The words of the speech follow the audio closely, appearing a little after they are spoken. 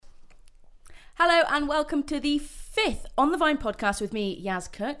Hello and welcome to the 5th On the Vine podcast with me,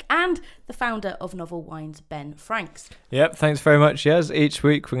 Yaz Cook, and the founder of Novel Wines, Ben Franks. Yep, thanks very much, Yaz. Each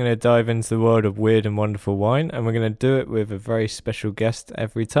week we're going to dive into the world of weird and wonderful wine, and we're going to do it with a very special guest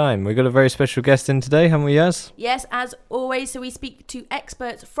every time. We've got a very special guest in today, haven't we, Yaz? Yes, as always. So we speak to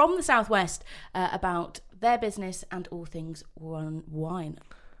experts from the Southwest about their business and all things wine.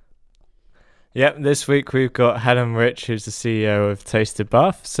 Yep, this week we've got Helen Rich, who's the CEO of Tasted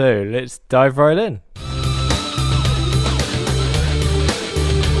Bath. So let's dive right in.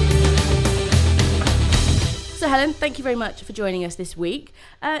 So Helen, thank you very much for joining us this week.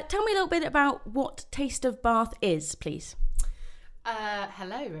 Tell me a little bit about what Taste of Bath is, please.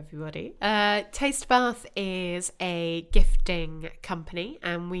 Hello everybody. Taste Bath is a gifting company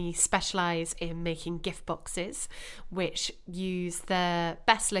and we specialise in making gift boxes which use the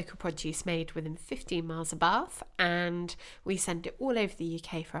best local produce made within 15 miles of Bath, and we send it all over the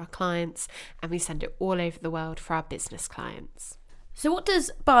UK for our clients and we send it all over the world for our business clients. So what does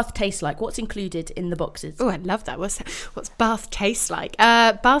Bath taste like? What's included in the boxes? Oh, I love that. What's Bath taste like?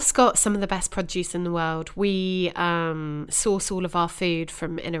 Bath's got some of the best produce in the world. We source all of our food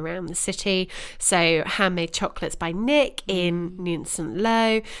from in around the city. So handmade chocolates by Nick in Newton St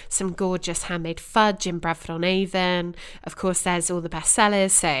Low, some gorgeous handmade fudge in Bradford-on-Avon. Of course, there's all the best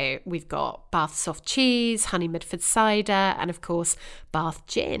sellers. So we've got Bath soft cheese, honey Midford cider, and of course, Bath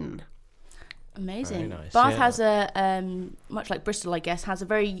gin. Amazing. Nice, Bath yeah. has a, much like Bristol, I guess, has a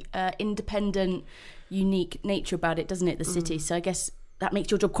very independent, unique nature about it, doesn't it, the city? So I guess that makes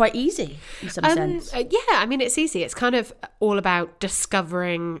your job quite easy in some sense. Yeah, I mean, it's easy. It's kind of all about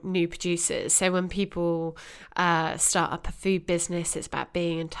discovering new producers. So when people start up a food business, it's about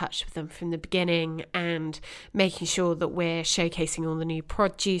being in touch with them from the beginning and making sure that we're showcasing all the new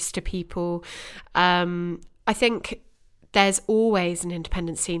produce to people. I think there's always an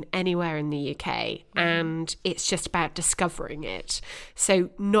independent scene anywhere in the UK and it's just about discovering it. So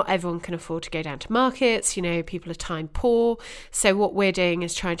not everyone can afford to go down to markets, you know, people are time poor. So what we're doing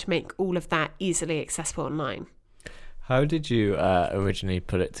is trying to make all of that easily accessible online. How did you originally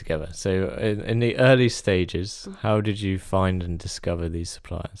put it together? So in the early stages, how did you find and discover these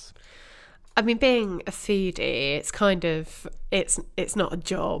suppliers? I mean, being a foodie, it's kind of, it's not a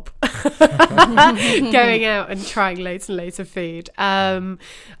job going out and trying loads and loads of food.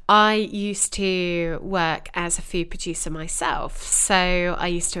 I used to work as a food producer myself. So I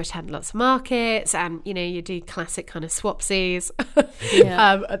used to attend lots of markets and, you know, you do classic kind of swapsies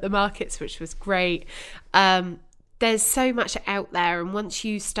at the markets, which was great. There's so much out there, and once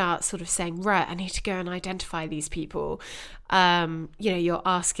you start sort of saying, right, I need to go and identify these people, you know, you're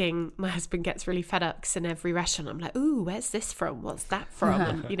asking, my husband gets really fed up because in every restaurant I'm like, ooh, where's this from? What's that from?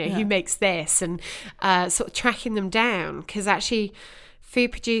 And, you know, who makes this? And sort of tracking them down, because actually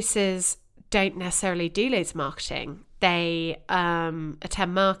food producers don't necessarily do loads of marketing. They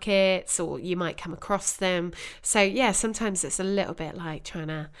attend markets or you might come across them. So yeah, sometimes it's a little bit like trying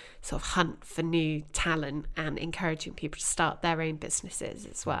to sort of hunt for new talent and encouraging people to start their own businesses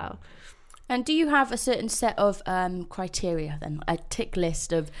as well. And do you have a certain set of criteria then, a tick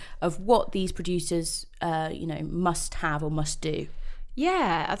list of what these producers, you know, must have or must do?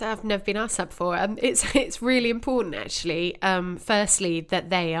 Yeah, I've never been asked that before. It's really important, actually. Firstly, that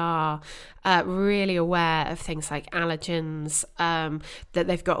they are really aware of things like allergens, that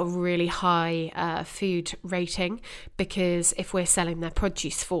they've got a really high food rating, because if we're selling their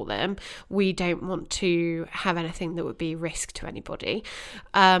produce for them, we don't want to have anything that would be risk to anybody.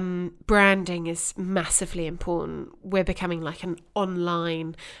 Branding is massively important. We're becoming like an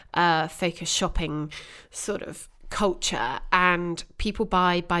online focused shopping sort of culture, and people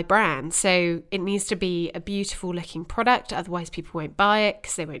buy by brand, so it needs to be a beautiful looking product, otherwise people won't buy it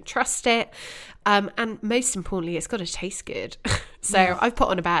because they won't trust it, and most importantly, it's got to taste good. So I've put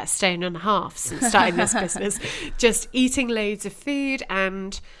on about 1.5 stone since starting this business, just eating loads of food,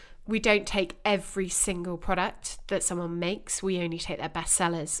 and we don't take every single product that someone makes, we only take their best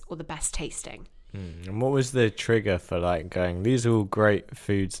sellers or the best tasting. And what was the trigger for like going, these are all great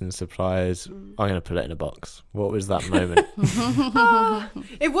foods and suppliers, I'm going to put it in a box? What was that moment?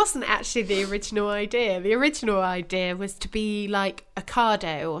 It wasn't actually the original idea. The original idea was to be like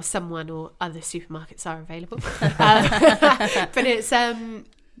Ocado or someone, or other supermarkets are available. But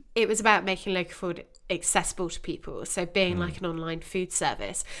it was about making local food accessible to people, so being like an online food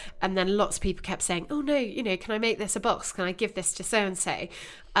service. And then lots of people kept saying, oh no, you know, can I make this a box, can I give this to so and so?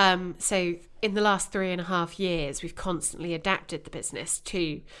 So in the last 3.5 years we've constantly adapted the business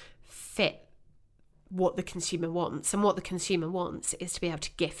to fit what the consumer wants, and what the consumer wants is to be able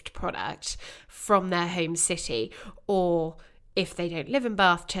to gift product from their home city, or if they don't live in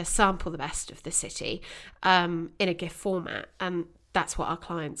Bath, to sample the best of the city in a gift format. And that's what our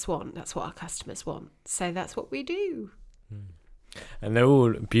clients want. That's what our customers want. So that's what we do. And they're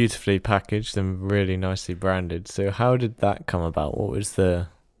all beautifully packaged and really nicely branded. So how did that come about? What was the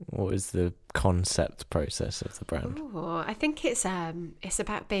concept process of the brand? Oh, I think it's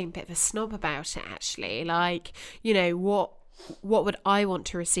about being a bit of a snob about it, actually. Like, you know, what would I want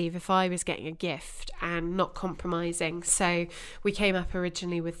to receive if I was getting a gift, and not compromising? So we came up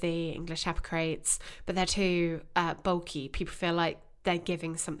originally with the English Apocrates, but they're too bulky. People feel like they're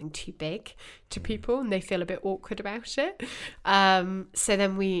giving something too big to people and they feel a bit awkward about it. So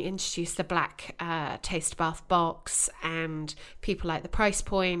then we introduced the black Taste Bath box, and people like the price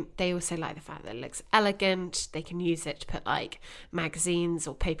point. They also like the fact that it looks elegant. They can use it to put like magazines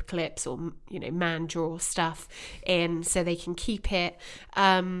or paper clips or, you know, man drawer stuff in, so they can keep it.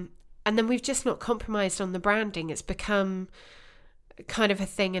 And then we've just not compromised on the branding. It's become kind of a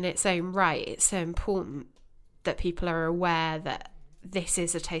thing in its own right. It's so important that people are aware that this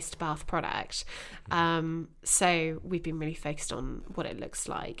is a Taste Bath product. So we've been really focused on what it looks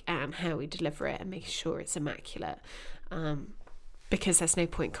like and how we deliver it and making sure it's immaculate, because there's no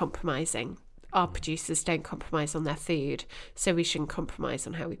point compromising. Our producers don't compromise on their food, so we shouldn't compromise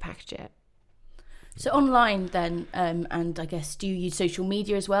on how we package it. So online then, and I guess, do you use social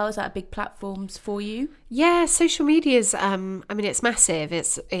media as well? Is that a big platforms for you? Yeah, social media is, I mean, it's massive.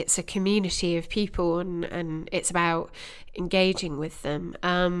 It's a community of people, and it's about engaging with them.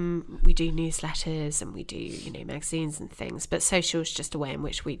 We do newsletters and we do, you know, magazines and things, but social is just a way in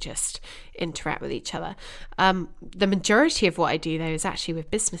which we just interact with each other. The majority of what I do, though, is actually with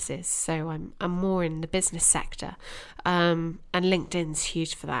businesses. So I'm more in the business sector, and LinkedIn's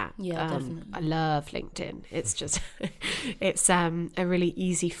huge for that. Yeah, definitely. I love LinkedIn. It's just, it's a really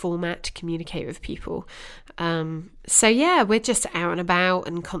easy format to communicate with people. So yeah, we're just out and about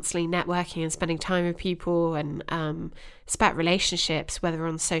and constantly networking and spending time with people, and it's about relationships, whether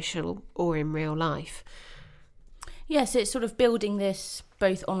on social or in real life. Yes, it's sort of building this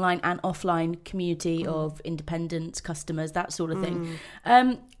both online and offline community of independents, customers, that sort of thing.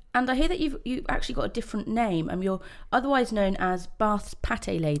 And I hear that you actually got a different name. You're otherwise known as Bath's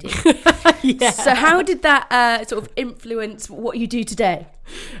Pate Lady. Yeah. So how did that sort of influence what you do today?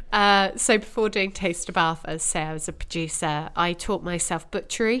 So before doing Taste of Bath, as say, I was a producer, I taught myself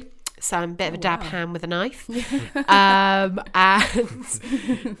butchery. So I'm a bit of a dab hand with a knife. And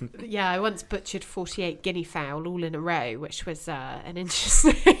yeah, I once butchered 48 guinea fowl all in a row, which was an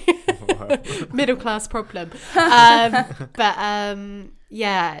interesting middle class problem.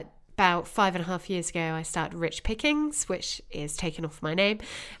 Yeah, about 5.5 years ago, I started Rich Pickings, which is taken off my name,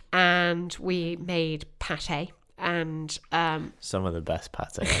 and we made pate. And some of the best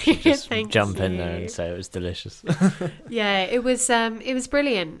pate. I should just jump you. in there and say it was delicious. Yeah, it was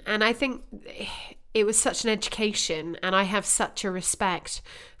brilliant, and I think it was such an education, and I have such a respect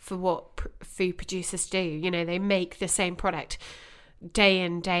for what food producers do. You know, they make the same product day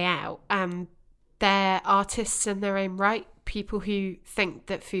in, day out, and they're artists in their own right. People who think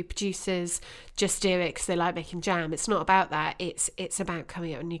that food producers just do it because they like making jam. It's not about that. It's about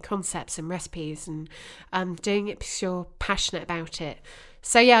coming up with new concepts and recipes, and doing it because you're passionate about it.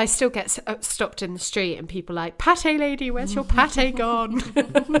 So yeah, I still get stopped in the street and people are like, "Pate lady, where's your pate gone?"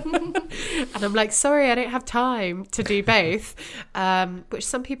 And I'm like, "Sorry, I don't have time to do both," which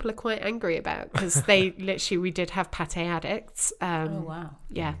some people are quite angry about, because we did have pate addicts. Oh wow!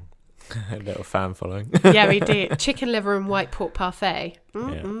 Yeah. A little fan following. Yeah, we did. Chicken liver and white pork parfait.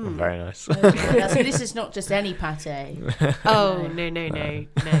 Yeah, very nice. So this is not just any pate. Oh, no.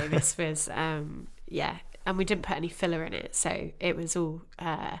 This was, yeah. And we didn't put any filler in it. So it was all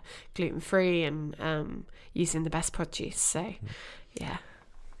gluten-free and using the best produce. So, yeah.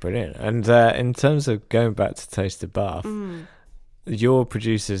 Brilliant. And in terms of going back to Taste of Bath, your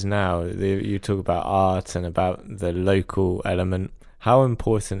producers now, you talk about art and about the local element. How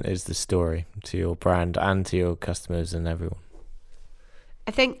important is the story to your brand and to your customers and everyone?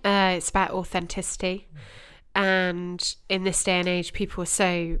 I think it's about authenticity. And in this day and age, people are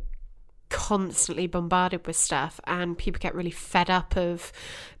so constantly bombarded with stuff, and people get really fed up of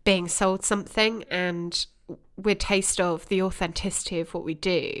being sold something. And with Taste of, the authenticity of what we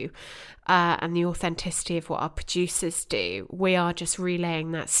do and the authenticity of what our producers do, we are just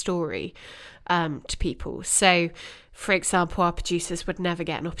relaying that story to people. So, for example, our producers would never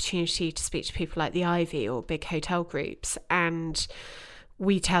get an opportunity to speak to people like the Ivy or big hotel groups, and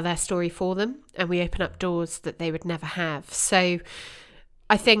we tell their story for them, and we open up doors that they would never have. So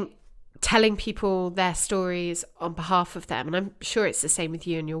I think telling people their stories on behalf of them, and I'm sure it's the same with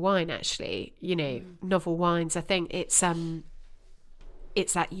you and your wine, actually, you know, novel wines, I think it's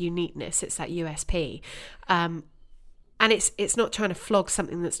it's that uniqueness, it's that USP. And it's not trying to flog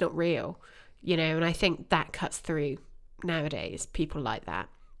something that's not real, you know, and I think that cuts through nowadays, people like that.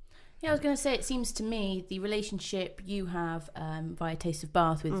 Yeah, I was going to say, it seems to me the relationship you have via Taste of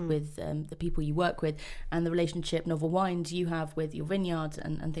Bath with the people you work with, and the relationship Novel Wines you have with your vineyards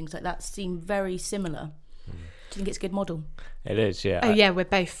and things like that seem very similar. Do you think it's a good model? It is, yeah. Oh, yeah, we're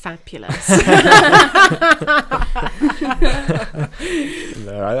both fabulous. No,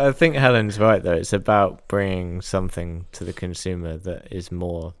 I think Helen's right, though. It's about bringing something to the consumer that is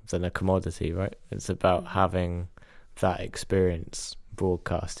more than a commodity, right? It's about having that experience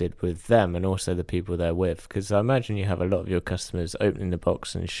broadcasted with them and also the people they're with, because I imagine you have a lot of your customers opening the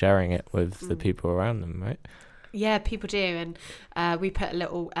box and sharing it with the people around them, right? Yeah, people do, and we put a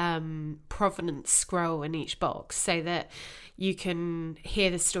little provenance scroll in each box so that you can hear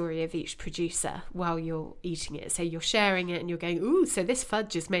the story of each producer while you're eating it. So you're sharing it and you're going, ooh, so this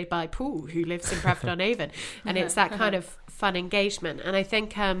fudge is made by Paul, who lives in Bradford-on-Avon, and it's that kind of fun engagement. And I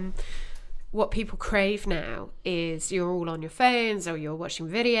think what people crave now is you're all on your phones, or you're watching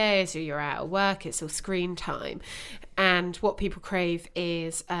videos, or you're out at work, it's all screen time. And what people crave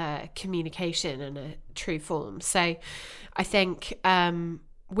is communication in a true form. So I think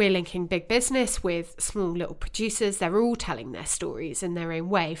we're linking big business with small little producers. They're all telling their stories in their own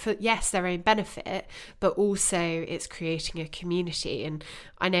way for, yes, their own benefit, but also it's creating a community. And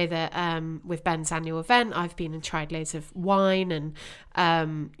I know that with Ben's annual event, I've been and tried loads of wine, and,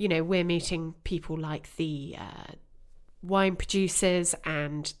 you know, we're meeting people like the wine producers,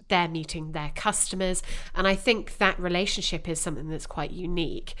 and they're meeting their customers, and I think that relationship is something that's quite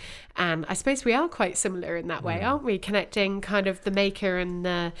unique. And I suppose we are quite similar in that way, aren't we? Connecting kind of the maker and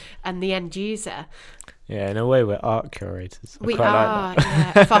the end user. Yeah, in a way, we're art curators. We are,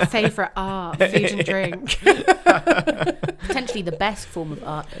 yeah, of our favourite art, food and drink. Potentially the best form of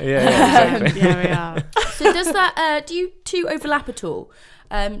art. Yeah, exactly. Yeah, we are. So does that, do you two overlap at all?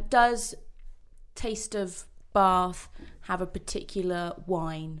 Does Taste of Bath have a particular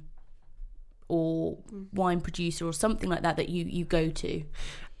wine or wine producer or something like that you go to?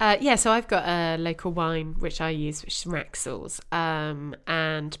 Yeah, so I've got a local wine which I use, which is Wraxall's,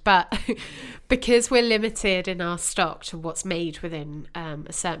 but because we're limited in our stock to what's made within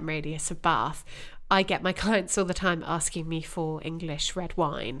a certain radius of Bath, I get my clients all the time asking me for English red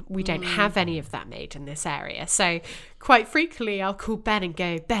wine. We don't have any of that made in this area, so quite frequently I'll call Ben and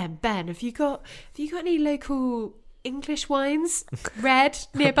go, Ben, have you got any local English wines, red,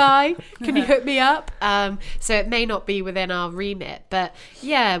 nearby? Can you hook me up? So it may not be within our remit, but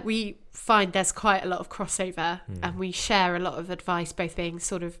yeah, we find there's quite a lot of crossover, and we share a lot of advice, both being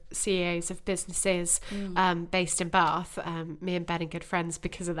sort of CEOs of businesses based in Bath. Me and Ben are good friends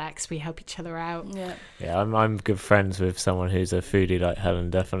because of that, because we help each other out. Yeah, I'm good friends with someone who's a foodie like Helen,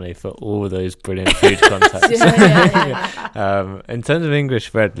 definitely, for all those brilliant food contacts. In terms of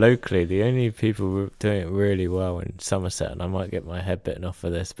English red locally, the only people doing it really well in Somerset, and I might get my head bitten off for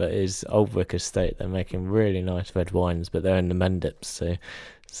this, but is Oldwick Estate. They're making really nice red wines, but they're in the Mendips, so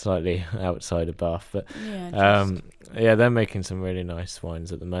slightly outside of Bath, but they're making some really nice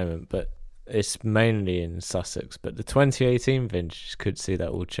wines at the moment, but it's mainly in Sussex. But the 2018 vintage could see that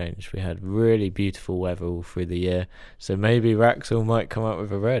all change. We had really beautiful weather all through the year, so maybe Wraxall might come up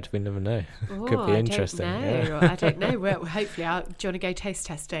with a red. We never know. Could be interesting. I don't know. Well, hopefully, do you want to go taste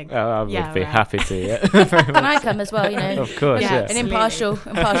testing? I would be happy to. Yeah. Can I come as well? You know, of course. Yeah, an impartial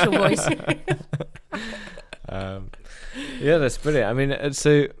voice. Yeah, that's brilliant. I mean,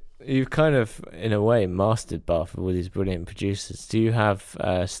 so you've kind of, in a way, mastered Bath with all these brilliant producers. Do you have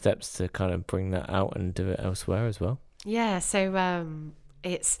steps to kind of bring that out and do it elsewhere as well? Yeah, so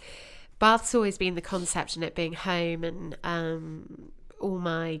it's Bath's always been the concept, and it being home, and all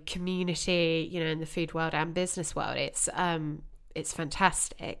my community, you know, in the food world and business world. It's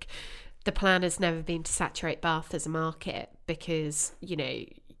fantastic. The plan has never been to saturate Bath as a market, because, you know,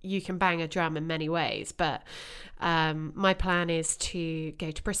 you can bang a drum in many ways, but my plan is to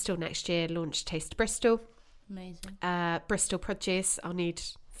go to Bristol next year, launch Taste Bristol. Amazing. Bristol produce. I'll need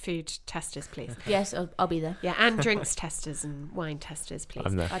food testers, please. Yes, I'll be there. Yeah, and drinks testers and wine testers, please.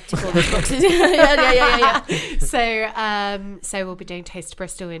 I'm there. I tick all those boxes. yeah. So we'll be doing Taste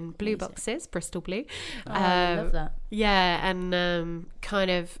Bristol in blue boxes, Bristol blue. I love that. Yeah, and kind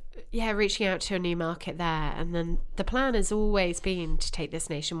of reaching out to a new market there. And then the plan has always been to take this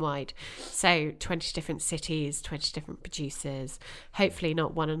nationwide. So 20 different cities, 20 different producers, hopefully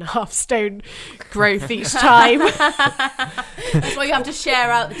not 1.5 stone growth each time. That's why you have to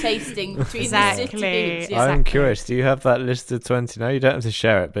share out the tasting between the cities. Yeah. I'm curious, do you have that list of 20 now? You don't have to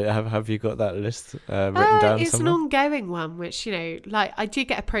share it, but have you got that list written down it's somewhere? an ongoing one, which, like I do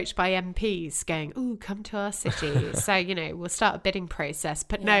get approached by MPs going, "Oh, come to our city." So, we'll start a bidding process.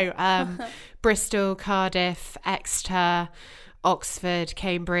 But no, Bristol, Cardiff, Exeter, Oxford,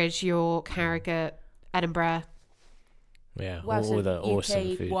 Cambridge, York, Harrogate, Edinburgh. Yeah, Wow, all the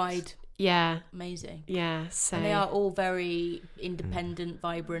awesome food. wide. Yeah. Amazing. Yeah. So And they are all very independent,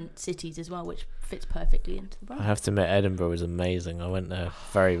 vibrant cities as well, which fits perfectly into the brand. I have to admit, Edinburgh was amazing. I went there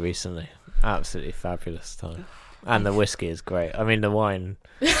very recently. Absolutely fabulous time. And the whiskey is great. I mean, the wine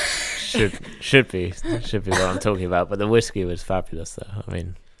should be what I'm talking about, but the whiskey was fabulous there. I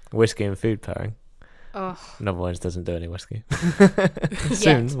mean, whiskey and food pairing. Oh. Novel Wines doesn't do any whiskey.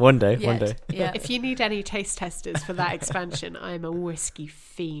 Soon, one day. Yeah. If you need any taste testers for that expansion, I'm a whiskey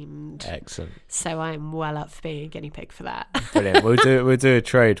fiend. Excellent. So I'm well up for being a guinea pig for that. Brilliant. We'll do a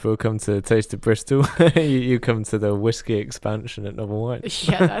trade. We'll come to Taste of Bristol. you come to the whiskey expansion at Novel Wines.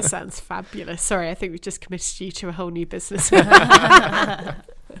 Yeah, that sounds fabulous. Sorry, I think we've just committed you to a whole new business.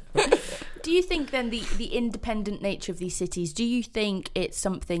 Do you think then the independent nature of these cities, do you think it's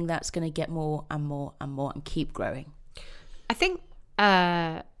something that's going to get more and more and more and keep growing? I think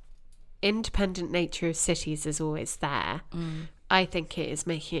independent nature of cities is always there. I think it is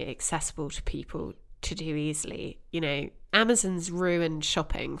making it accessible to people to do easily. Amazon's ruined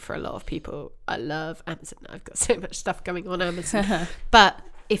shopping for a lot of people. I love Amazon. I've got so much stuff going on Amazon. But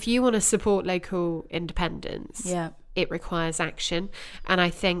if you want to support local independence, it requires action. And I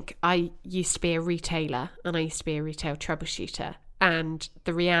think I used to be a retailer and I used to be a retail troubleshooter. And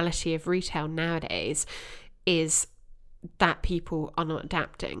the reality of retail nowadays is that people are not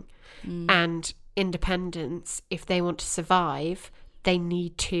adapting. And independents, if they want to survive, they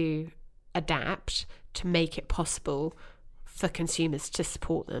need to adapt to make it possible for consumers to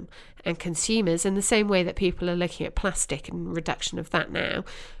support them. And consumers, in the same way that people are looking at plastic and reduction of that now,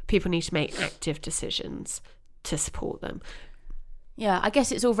 people need to make active decisions to support them. Yeah, I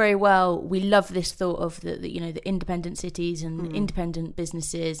guess it's all very well. We love this thought of the independent cities and independent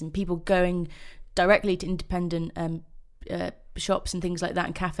businesses and people going directly to independent shops and things like that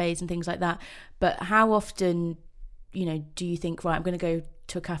and cafes and things like that. But how often, do you think, right, I'm going to go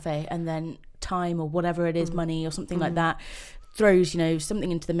to a cafe and then time or whatever it is, money or something like that, throws,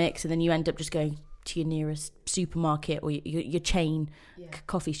 something into the mix and then you end up just going to your nearest supermarket or your chain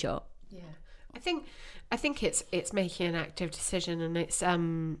coffee shop? Yeah, I think it's making an active decision, and it's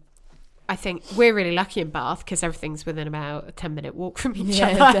I think we're really lucky in Bath because everything's within about a 10-minute walk from each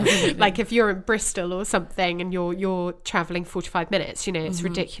other. Definitely. Like if you're in Bristol or something and you're traveling 45 minutes, it's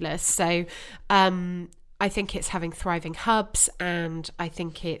ridiculous. So I think it's having thriving hubs, and I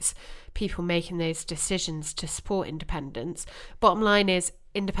think it's people making those decisions to support independence. Bottom line is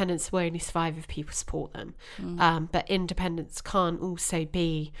independence will only survive if people support them. But independence can't also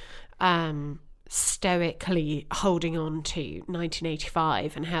be stoically holding on to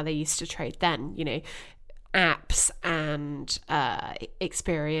 1985 and how they used to trade then. Apps and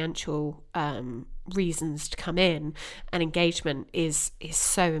experiential reasons to come in, and engagement is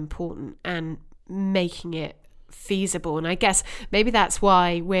so important, and making it feasible. And I guess maybe that's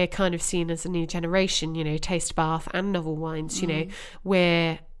why we're kind of seen as a new generation, Taste Bath and Novel Wines,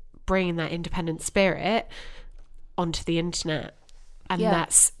 we're bringing that independent spirit onto the internet. And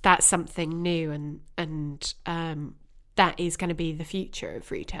that's something new, and that is going to be the future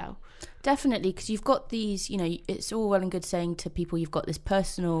of retail. Definitely, because you've got these, it's all well and good saying to people you've got this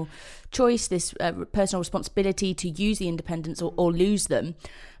personal choice, this personal responsibility to use the independents or lose them.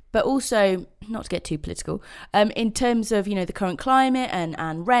 But also, not to get too political, in terms of, the current climate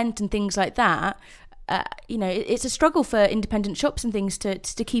and rent and things like that, it's a struggle for independent shops and things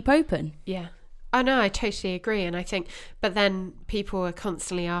to keep open. Yeah. Oh no, I totally agree. And I think, but then people are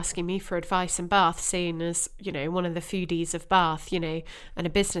constantly asking me for advice in Bath, seen as, one of the foodies of Bath, and a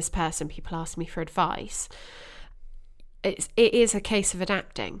business person, people ask me for advice. It is a case of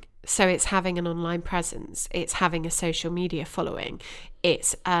adapting. So it's having an online presence, it's having a social media following,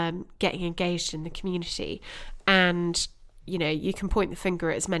 it's getting engaged in the community. And, you can point the finger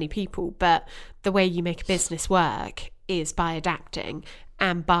at as many people, but the way you make a business work is by adapting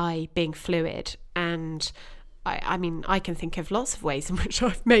and by being fluid. And I mean, I can think of lots of ways in which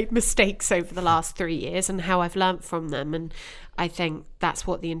I've made mistakes over the last 3 years and how I've learnt from them. And I think that's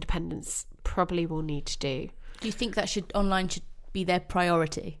what the independents probably will need to do. Do you think that online should be their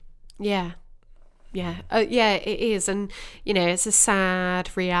priority? Yeah. Yeah, it is. And, it's a sad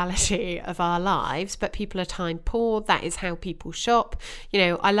reality of our lives, but people are time poor. That is how people shop.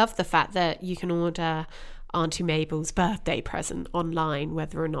 I love the fact that you can order Auntie Mabel's birthday present online,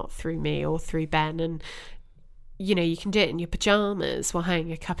 whether or not through me or through Ben. And, you can do it in your pajamas while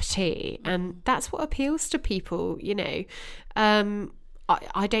having a cup of tea. And that's what appeals to people,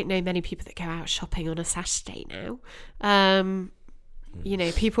 I don't know many people that go out shopping on a Saturday now.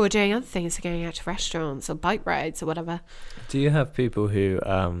 People are doing other things, they're going out to restaurants or bike rides or whatever. Do you have people who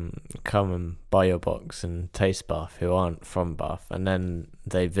come and buy your box and taste Bath who aren't from Bath and then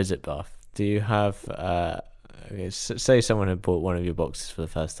they visit Bath? Do you have, say someone had bought one of your boxes for the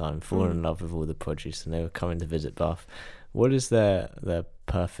first time, fallen in love with all the produce and they were coming to visit Bath. What is their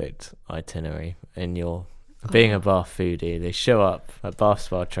perfect itinerary in your... Being a Bath foodie, they show up at Bath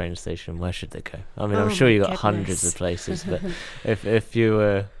Spa train station. Where should they go? I mean, I'm sure you got hundreds of places, but if you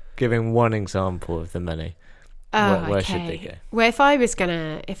were giving one example of the many, where should they go? Well, if I was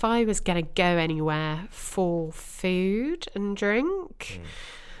gonna go anywhere for food and drink,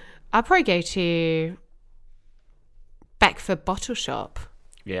 I'd probably go to Beckford Bottle Shop.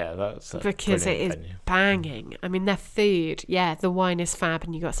 Yeah, that's because it is venue. Banging. I mean, their food, the wine is fab,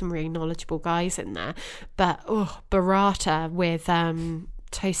 and you got some really knowledgeable guys in there. But burrata with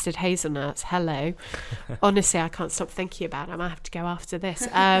toasted hazelnuts. Hello, honestly, I can't stop thinking about it. I might have to go after this.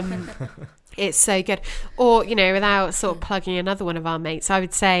 It's so good. Or without sort of plugging another one of our mates, I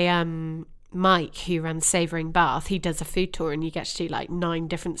would say Mike, who runs Savouring Bath, he does a food tour and you get to do like 9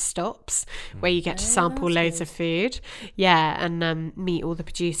 different stops where you get to sample loads of food. Yeah, and meet all the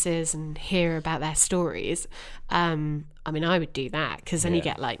producers and hear about their stories. I mean, I would do that because then you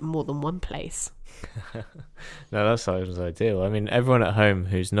get like more than one place. No, that sounds ideal. I mean, everyone at home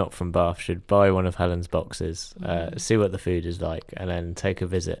who's not from Bath should buy one of Helen's boxes, see what the food is like, and then take a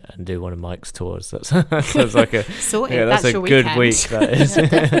visit and do one of Mike's tours. That sounds like a sorted. That's a good weekend. Week. That is,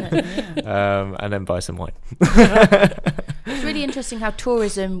 and then buy some wine. It's really interesting how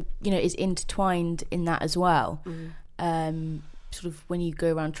tourism, is intertwined in that as well. Sort of when you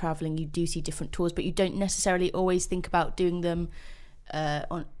go around traveling, you do see different tours, but you don't necessarily always think about doing them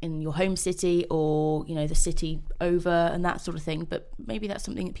in your home city or the city over and that sort of thing, but maybe that's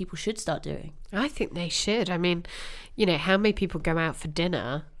something that people should start doing. I think they should. I mean, how many people go out for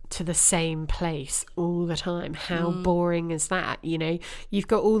dinner to the same place all the time? How boring is that? You've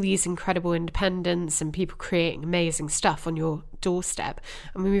got all these incredible independents and people creating amazing stuff on your doorstep.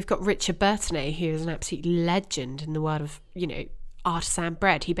 I mean, we've got Richard Bertonet, who is an absolute legend in the world of artisan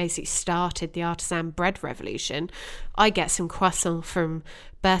bread. He basically started the artisan bread revolution. I get some croissant from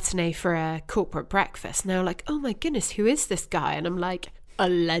Bertonet for a corporate breakfast. Now, like, oh my goodness, who is this guy? And I'm like, a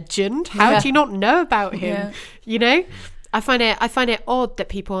legend. How do you not know about him? I find it odd that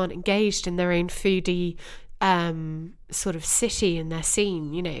people aren't engaged in their own foodie sort of city and their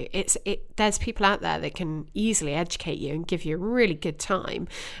scene. There's people out there that can easily educate you and give you a really good time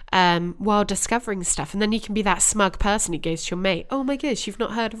while discovering stuff, and then you can be that smug person who goes to your mate, oh my gosh, you've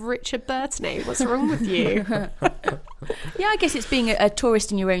not heard of Richard Bertonet, what's wrong with you? Yeah, I guess it's being a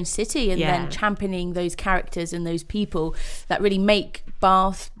tourist in your own city and then championing those characters and those people that really make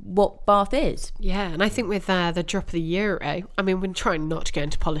Bath what Bath is. Yeah, and I think with the drop of the euro, I mean, we're trying not to go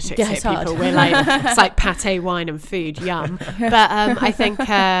into politics yeah, here, people. Hard. We're like, it's like pate, wine and food, yum. But I think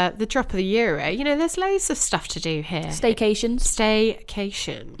the drop of the euro, there's loads of stuff to do here. Staycation.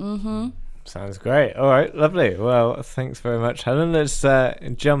 Mm-hmm. Sounds great. All right, lovely. Well, thanks very much, Helen. Let's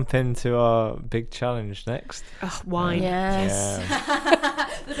jump into our big challenge next. Oh, wine. Yes. Yeah.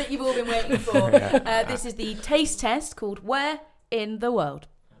 The bit you've all been waiting for. This is the taste test called Where in the World.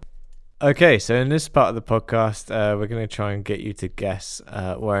 Okay, so in this part of the podcast, we're going to try and get you to guess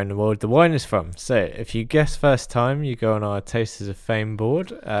where in the world the wine is from. So if you guess first time, you go on our Tasters of Fame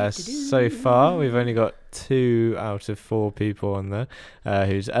board. So far, we've only got 2 out of 4 people on there,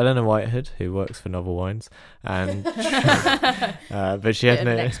 who's Eleanor Whitehead, who works for Novel Wines, and but she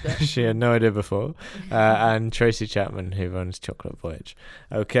had no idea before, and Tracy Chapman, who runs Chocolate Voyage.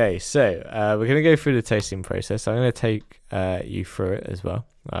 Okay, so we're going to go through the tasting process. I'm going to take you through it as well.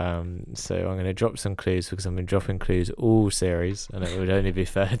 So I'm going to drop some clues because I've been dropping clues all series, and it would only be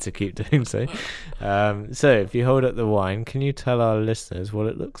fair to keep doing so. So if you hold up the wine, can you tell our listeners what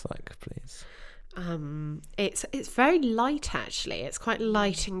it looks like, please? It's very light, actually. It's quite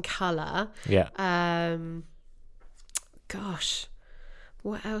light in colour. Yeah. Gosh,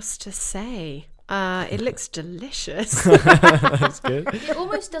 what else to say? It looks delicious. That's good. It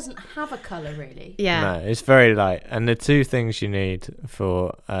almost doesn't have a colour, really. Yeah. No, it's very light. And the two things you need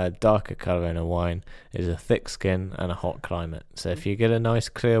for a darker colour in a wine is a thick skin and a hot climate. So if you get a nice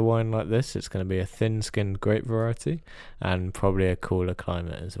clear wine like this, it's going to be a thin-skinned grape variety and probably a cooler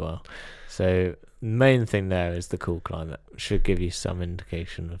climate as well. So the main thing there is the cool climate. Should give you some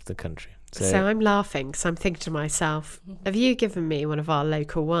indication of the country. So I'm laughing because I'm thinking to myself, have you given me one of our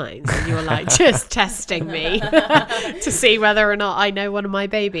local wines and you're like just testing me to see whether or not I know one of my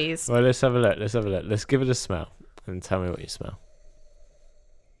babies? Well, let's have a look. Let's give it a smell and tell me what you smell.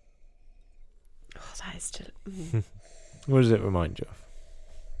 Oh, that is just... What does it remind you of?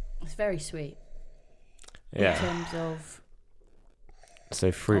 It's very sweet. Yeah. In terms of...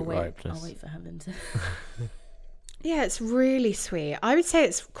 So fruit I'll ripeness. wait for Helen to... Yeah, it's really sweet. I would say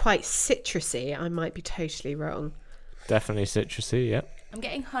it's quite citrusy. I might be totally wrong. Definitely citrusy, yeah. I'm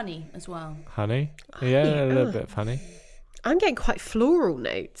getting honey as well. Honey? Yeah, a little bit of honey. I'm getting quite floral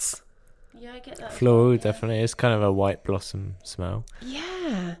notes. Yeah, I get that. Floral, definitely. It's kind of a white blossom smell.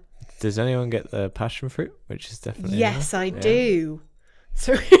 Yeah. Does anyone get the passion fruit, which is definitely... Yes, I Yeah. do.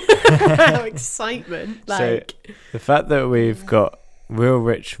 So excitement. So the fact that we've got real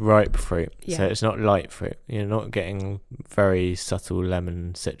rich ripe fruit, so Yeah. it's not light fruit. You're not getting very subtle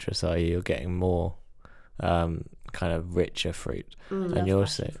lemon citrus, are you? You're getting more kind of richer fruit. And you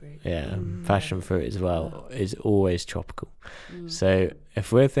also, passion fruit as well is always tropical. So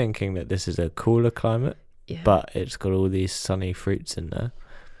if we're thinking that this is a cooler climate, Yeah. but it's got all these sunny fruits in there,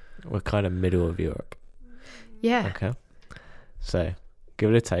 we're kind of middle of Europe. Yeah. Okay. So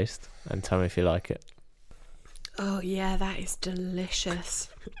give it a taste and tell me if you like it. Oh, yeah, that is delicious.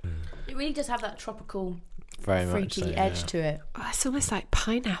 It really does have that tropical, Very much fruity so, edge yeah. to it. Oh, it's almost like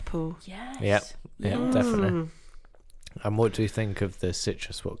pineapple. Yes. Yeah, definitely. And what do you think of the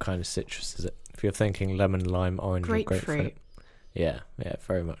citrus? What kind of citrus is it? If you're thinking lemon, lime, orange, or grapefruit. Yeah,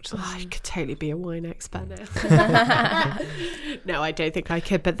 very much so. Oh, I could totally be a wine expert now. No, I don't think I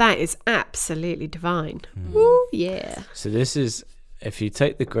could, but that is absolutely divine. Ooh, yeah. So this is, if you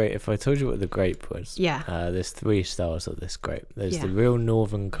take the grape, if I told you what the grape was, Yeah. there's 3 styles of this grape. There's the Yeah. real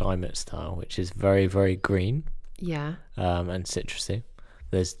northern climate style, which is very, very green Yeah. and citrusy.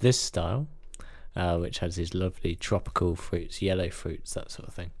 There's this style, which has these lovely tropical fruits, yellow fruits, that sort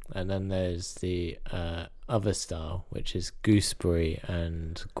of thing. And then there's the other style, which is gooseberry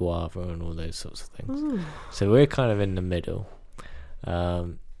and guava and all those sorts of things. So we're kind of in the middle.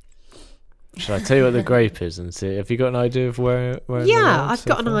 Shall I tell you what the grape is and see? Have you got an idea of where in the world Yeah, I've so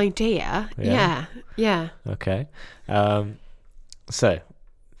got an far? idea. Yeah. Yeah. Okay. So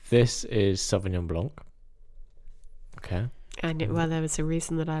this is Sauvignon Blanc. Okay. And well, there was a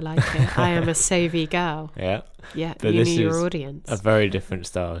reason that I like it. I am a Sauvy girl. Yeah. Yeah, But you this knew is your audience. A very different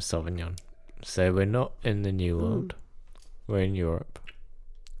style of Sauvignon. So we're not in the New World. We're in Europe.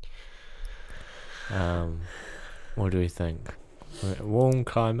 What do we think? Warm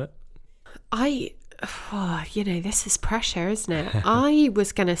climate. This is pressure, isn't it? I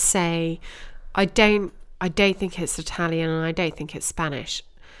was going to say, I don't think it's Italian and I don't think it's Spanish.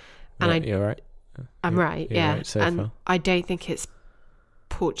 And You're right. I'm right, you're yeah. right so and far. I don't think it's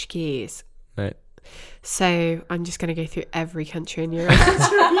Portuguese. No. So I'm just going to go through every country in Europe.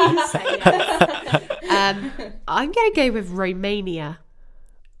 I'm going to go with Romania.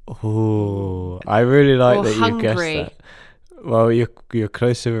 Oh, I really like Or that Hungary. you guessed that. Well, you're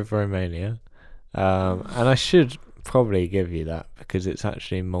closer with Romania, and I should probably give you that because it's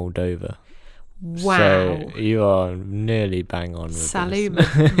actually Moldova. Wow. So you are nearly bang on with Salut, this.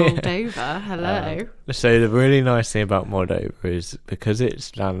 Moldova. Hello. So the really nice thing about Moldova is because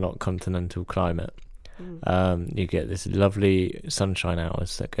it's landlocked continental climate, you get this lovely sunshine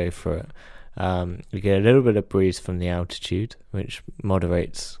hours that go through it. You get a little bit of breeze from the altitude, which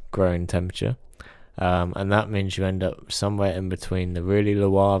moderates growing temperature. And that means you end up somewhere in between the really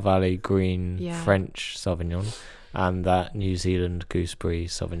Loire Valley green French Sauvignon and that New Zealand gooseberry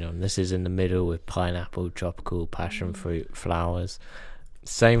Sauvignon. This is in the middle with pineapple, tropical, passion fruit, flowers.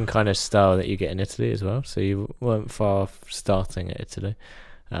 Same kind of style that you get in Italy as well. So you weren't far off starting at Italy.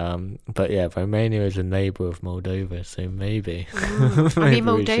 But yeah, Romania is a neighbour of Moldova, so maybe. I mean, maybe we should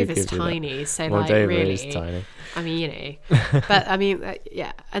Moldova's give you that. tiny, so Moldova like really, is tiny. I mean, but I mean,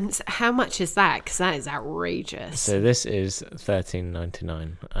 yeah. And how much is that? Because that is outrageous. So this is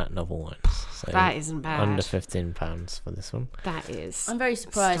 $13.99 at Novel Wines. So that isn't bad. under £15 for this one. That is. I'm very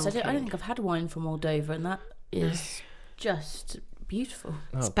surprised. I don't stonking. think I've had wine from Moldova, and that is just beautiful.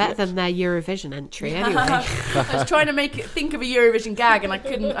 It's better than their Eurovision entry, anyway. I was trying to think of a Eurovision gag, and I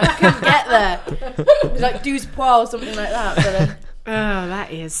couldn't get there. It was like Douze Pois or something like that. But Oh,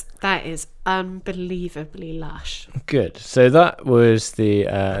 that is unbelievably lush. Good. So that was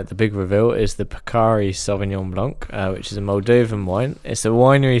the big reveal. Is the Pacari Sauvignon Blanc, which is a Moldovan wine. It's a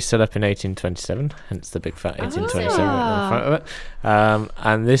winery set up in 1827, hence the big fat 1827 on the front of it.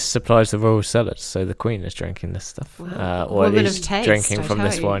 And this supplies the royal cellars, so the Queen is drinking this stuff, or at least drinking from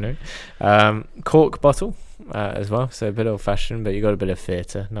this winery. Cork bottle. As well, so a bit old-fashioned, but you got a bit of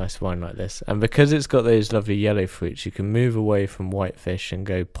theatre. Nice wine like this, and because it's got those lovely yellow fruits, you can move away from white fish and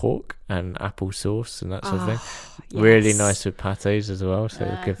go pork and apple sauce and that sort of thing. Yes. Really nice with pâtés as well,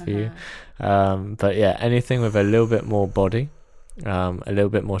 so good for you. But yeah, anything with a little bit more body, a little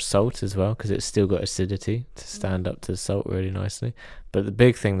bit more salt as well, because it's still got acidity to stand up to the salt really nicely. But the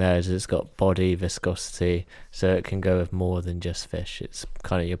big thing there is it's got body, viscosity, so it can go with more than just fish. It's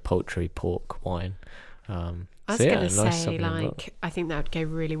kind of your poultry pork wine. I was going to say, like, I think that would go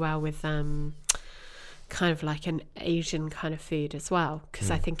really well with kind of like an Asian kind of food as well, because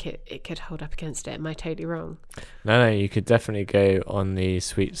I think it could hold up against it. Am I totally wrong? No, you could definitely go on the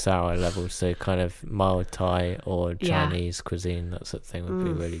sweet sour level, so kind of mild Thai or Chinese cuisine, that sort of thing would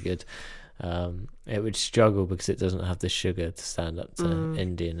be really good. It would struggle because it doesn't have the sugar to stand up to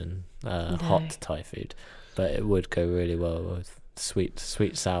Indian and hot Thai food, but it would go really well with sweet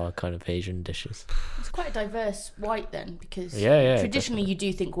sour kind of Asian dishes. It's quite a diverse white then, because traditionally definitely. You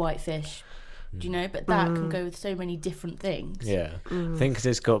do think white fish, do you know, but that can go with so many different things. I think because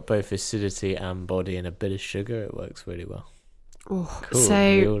it's got both acidity and body and a bit of sugar, it works really well. Oh, cool. So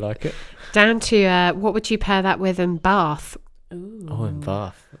you all like it? Down to what would you pair that with in Bath? Ooh. Oh, in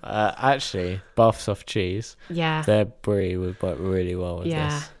Bath. Actually, Bath soft cheese. Yeah. Their brie would work really well with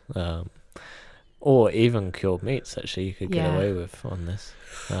this. Or even cured meats, actually, you could get away with on this.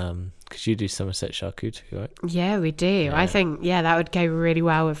 Because you do Somerset charcuterie, right? Yeah, we do. Yeah. I think, that would go really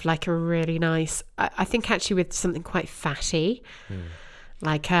well with like a really nice, I think actually with something quite fatty.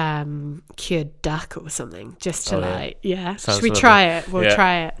 Like cured duck or something, just to Should we try it? We'll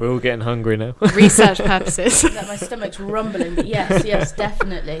try it. We're all getting hungry now. Research purposes. My stomach's rumbling, but yes,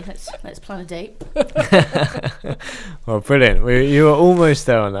 definitely. Let's plan a date. Well, brilliant. You were almost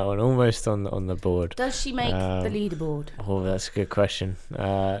there on that one, almost on the board. Does she make the leaderboard? Oh, that's a good question.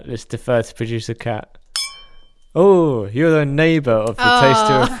 Let's defer to producer Kat. Oh, you're the neighbour of the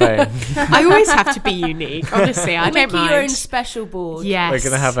Taster of Fame. I always have to be unique, honestly. I don't mind. Your own special board. Yes. We're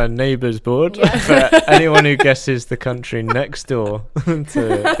going to have a neighbours board for anyone who guesses the country next door to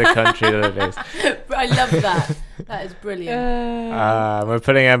the country that it is. I love that. That is brilliant. We're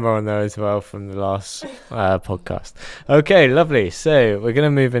putting Emma on there as well from the last podcast. Okay, lovely. So we're going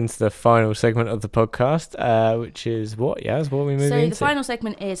to move into the final segment of the podcast, which is what, Yaz? What are we moving into? So the final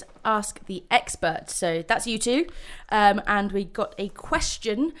segment is Ask the Expert. So that's you two. And we got a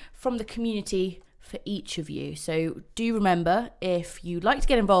question from the community for each of you. So do remember, if you'd like to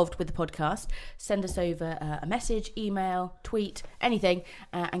get involved with the podcast, send us over a message, email, tweet, anything,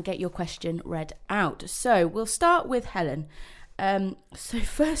 and get your question read out. So we'll start with Helen. So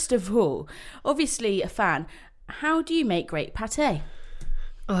first of all, obviously a fan, how do you make great pâté?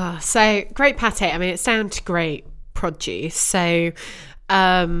 So great pâté, I mean, it's down to great produce. So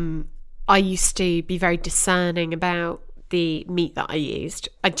I used to be very discerning about the meat that I used.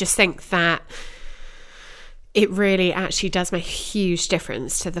 I just think that it really actually does make a huge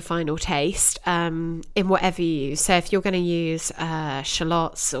difference to the final taste in whatever you use. So if you're going to use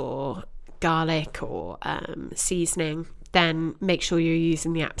shallots or garlic or seasoning, then make sure you're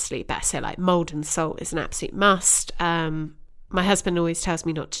using the absolute best. So like Maldon salt is an absolute must. My husband always tells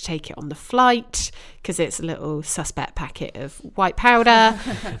me not to take it on the flight because it's a little suspect packet of white powder.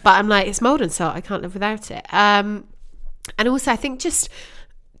 But I'm like, it's Maldon salt. I can't live without it. And also, I think just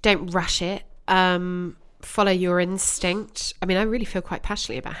don't rush it. Follow your instinct. I mean, I really feel quite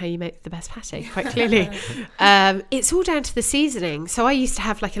passionately about how you make the best pâté, quite clearly. It's all down to the seasoning. So I used to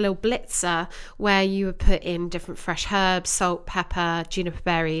have like a little blitzer where you would put in different fresh herbs, salt, pepper, juniper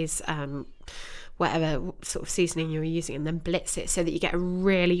berries, whatever sort of seasoning you were using, and then blitz it so that you get a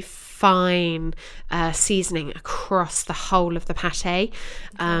really fine seasoning across the whole of the pâté,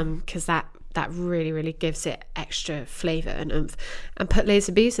 because that really, really gives it extra flavour and oomph. And put loads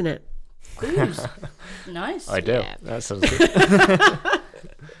of booze in it. Booze? Nice. I do. Yeah. That sounds good.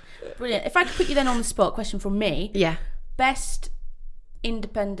 Brilliant. If I could put you then on the spot, question from me. Yeah. Best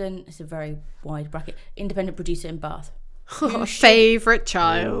independent, it's a very wide bracket, independent producer in Bath. Favourite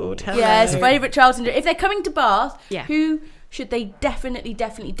child. Hello. Yes, favourite child. If they're coming to Bath, who should they definitely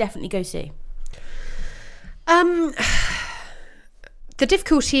go see? The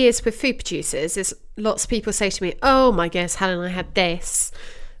difficulty is with food producers is lots of people say to me, oh my goodness, Helen, I had this.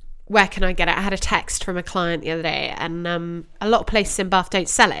 where can I get it? I had a text from a client the other day, and a lot of places in Bath don't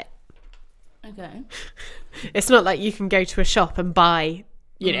sell it. Okay. It's not like you can go to a shop and buy,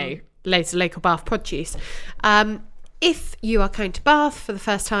 you know, loads of local Bath produce. If you are coming to Bath for the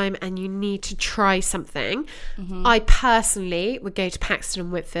first time and you need to try something, I personally would go to Paxton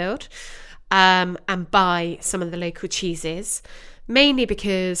and Whitfield and buy some of the local cheeses, mainly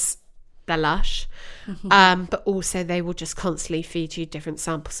because they're lush, but also they will just constantly feed you different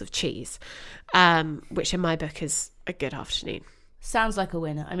samples of cheese, which in my book is a good afternoon. Sounds like a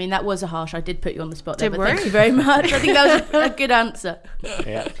winner. I mean, that was a harsh. I did put you on the spot there, Don't but worry. thank you very much. I think that was a good answer.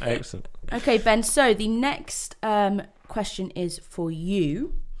 Yeah, excellent. Okay, Ben. So the next question is for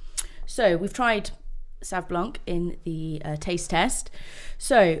you. So we've tried Sauv Blanc in the taste test.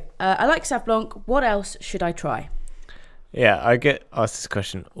 So I like Sauv Blanc. What else should I try? Yeah, I get asked this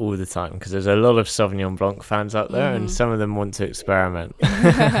question all the time because there's a lot of Sauvignon Blanc fans out there, and some of them want to experiment.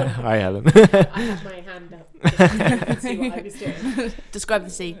 Hi, Helen. I had my hand up to see what I was doing. Describe the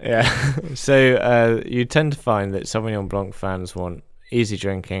scene. Yeah. So you tend to find that Sauvignon Blanc fans want easy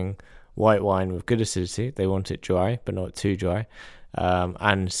drinking, white wine with good acidity. They want it dry, but not too dry.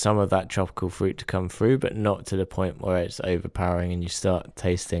 And some of that tropical fruit to come through, but not to the point where it's overpowering and you start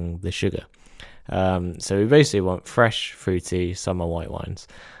tasting the sugar. So we basically want fresh, fruity summer white wines.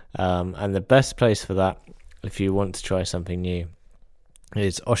 And the best place for that, if you want to try something new,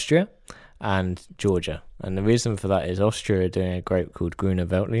 is Austria and Georgia. And the reason for that is Austria are doing a grape called Gruner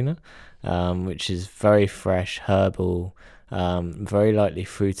Veltliner, which is very fresh, herbal, very lightly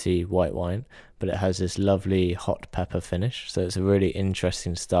fruity white wine, but it has this lovely hot pepper finish. So it's a really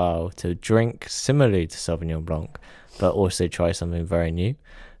interesting style to drink, similarly to Sauvignon Blanc, but also try something very new.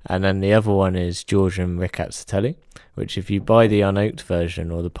 And then the other one is Georgian Rickatsiteli, which if you buy the unoaked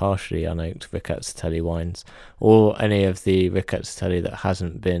version or the partially unoaked Rickatsiteli wines, or any of the Rickatsiteli that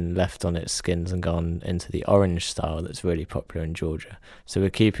hasn't been left on its skins and gone into the orange style that's really popular in Georgia. So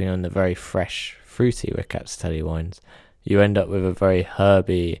we're keeping on the very fresh, fruity Rickatsiteli wines. You end up with a very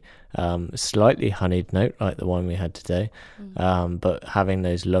herby, slightly honeyed note like the one we had today, but having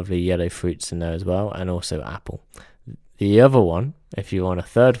those lovely yellow fruits in there as well, and also apple. The other one, if you want a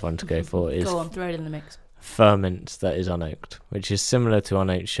third one to go for, is Go on, throw it in the mix. Ferment that is unoaked, which is similar to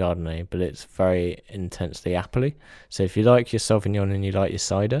unoaked Chardonnay, but it's very intensely appley. So if you like your Sauvignon and you like your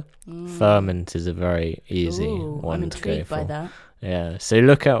cider, Ferment is a very easy one I'm to go intrigued for. by that. Yeah, so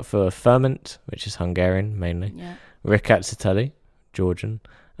look out for Ferment, which is Hungarian mainly, Yeah. Rickatsiteli, Georgian,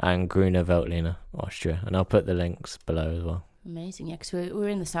 and Gruner Veltliner, Austria. And I'll put the links below as well. Amazing, yeah, because we're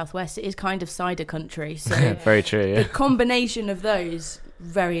in the southwest. It is kind of cider country, so Very true, yeah. the combination of those,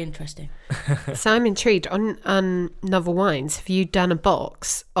 very interesting. So I'm intrigued. On Novel Wines, have you done a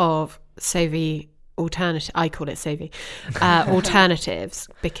box of Sauvi alternative? I call it Sauvi alternatives,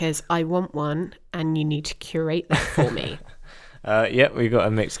 because I want one, and you need to curate that for me. Yeah, we got a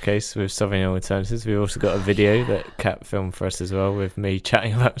mixed case with Sauvignon alternatives. We've also got a video that Kat filmed for us as well with me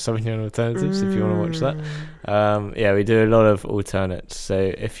chatting about Sauvignon alternatives, if you want to watch that. Yeah, we do a lot of alternates.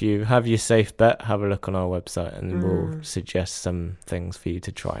 So if you have your safe bet, have a look on our website and we'll suggest some things for you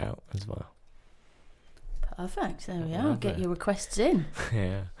to try out as well. Perfect, there we are. Get your requests in.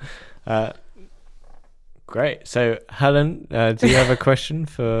 Yeah. Great. So Helen, do you have a question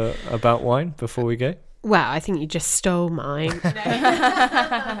about wine before we go? Well, I think you just stole mine.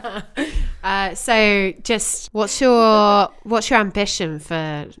 So just what's your ambition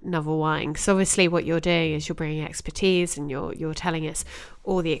for Novel Wine? Because obviously what you're doing is you're bringing expertise and you're telling us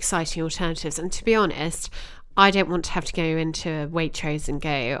all the exciting alternatives. And to be honest, I don't want to have to go into Waitrose and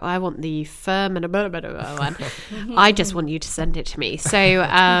go, I want the firm and a blah, blah, blah, one. I just want you to send it to me. So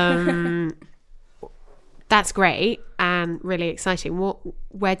that's great and really exciting.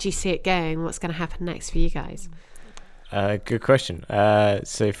 Where do you see it going? What's going to happen next for you guys? Good question.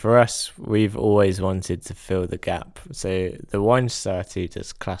 So for us, we've always wanted to fill the gap. So the Wine Society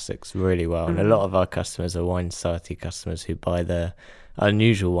does classics really well, and a lot of our customers are Wine Society customers who buy their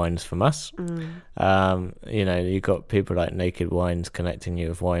unusual wines from us. You know, you've got people like Naked Wines connecting you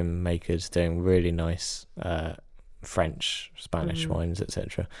with winemakers doing really nice French, Spanish wines,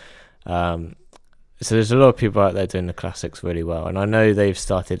 etc. So there's a lot of people out there doing the classics really well, and I know they've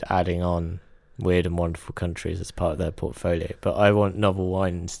started adding on weird and wonderful countries as part of their portfolio, but I want Novel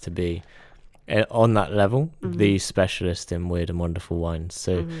Wines to be on that level, the specialist in weird and wonderful wines.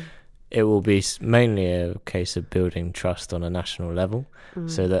 So it will be mainly a case of building trust on a national level,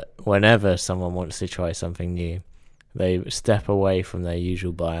 so that whenever someone wants to try something new, they step away from their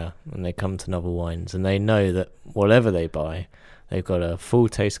usual buyer and they come to Novel Wines, and they know that whatever they buy, they've got a full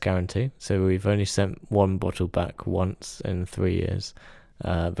taste guarantee. So we've only sent one bottle back once in 3 years.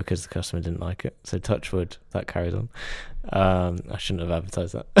 because the customer didn't like it. So touch wood, that carries on. I shouldn't have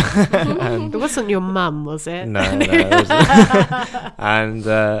advertised that. It wasn't your mum, was it? No, it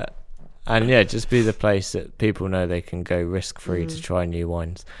wasn't. And yeah, just be the place that people know they can go risk-free to try new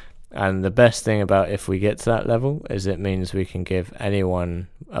wines. And the best thing about if we get to that level is it means we can give anyone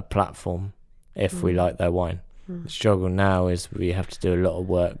a platform if we like their wine. The struggle now is we have to do a lot of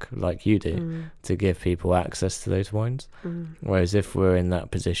work, like you do, to give people access to those wines. Whereas if we're in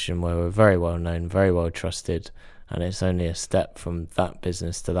that position where we're very well known, very well trusted, and it's only a step from that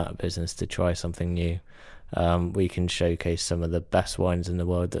business to try something new, we can showcase some of the best wines in the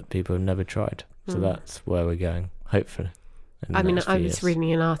world that people have never tried. So that's where we're going, hopefully. I mean, I was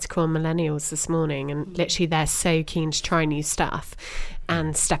reading an article on millennials this morning, and literally they're so keen to try new stuff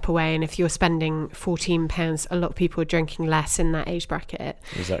and step away. And if you're spending £14, a lot of people are drinking less in that age bracket.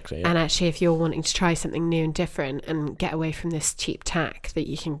 Exactly. Yeah. And actually, if you're wanting to try something new and different and get away from this cheap tack that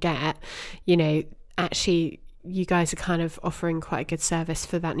you can get, you know, actually, you guys are kind of offering quite a good service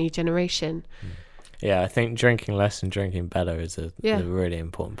for that new generation. Yeah, I think drinking less and drinking better is a really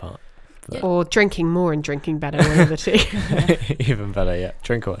important part. Or drinking more and drinking better, one of the two. Even better, yeah.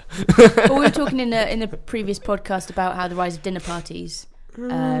 Drink away. Well, we were talking in a previous podcast about how the rise of dinner parties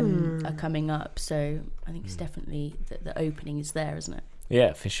are coming up. So I think it's definitely the opening is there, isn't it?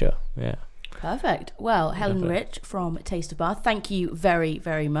 Yeah, for sure. Yeah. Perfect. Well, Helen Rich from Taste of Bath, thank you very,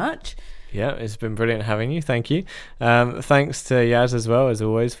 very much. Yeah, it's been brilliant having you. Thank you. Thanks to Yaz as well, as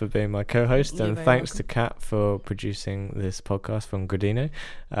always, for being my co-host. And thanks to Kat for producing this podcast from Gradino.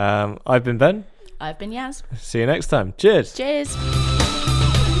 I've been Ben. I've been Yaz. See you next time. Cheers. Cheers.